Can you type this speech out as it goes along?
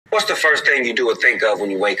What's the first thing you do or think of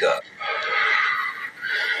when you wake up?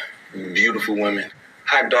 Beautiful women.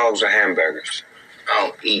 Hot dogs or hamburgers? I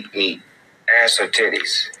don't eat meat. Ass or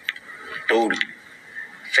titties? Booty.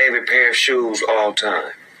 Favorite pair of shoes all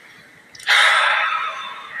time?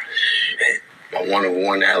 Shit. My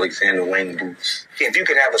one-of-one Alexander Wang boots. If you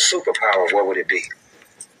could have a superpower, what would it be?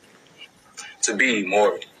 To be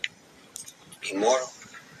immortal. Immortal?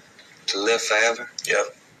 To live forever?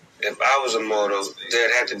 Yep. If I was immortal,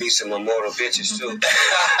 there'd have to be some immortal bitches, too.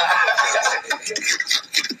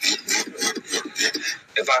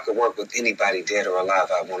 If I could work with anybody dead or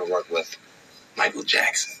alive, I'd want to work with Michael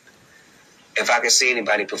Jackson. If I could see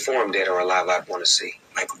anybody perform dead or alive, I'd want to see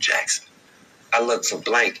Michael Jackson. I look for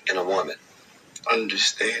blank in a woman.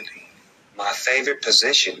 Understanding. My favorite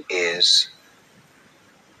position is...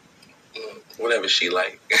 whatever she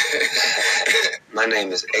like. My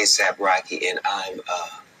name is A$AP Rocky, and I'm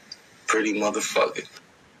pretty motherfucker.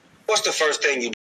 What's the first thing you do?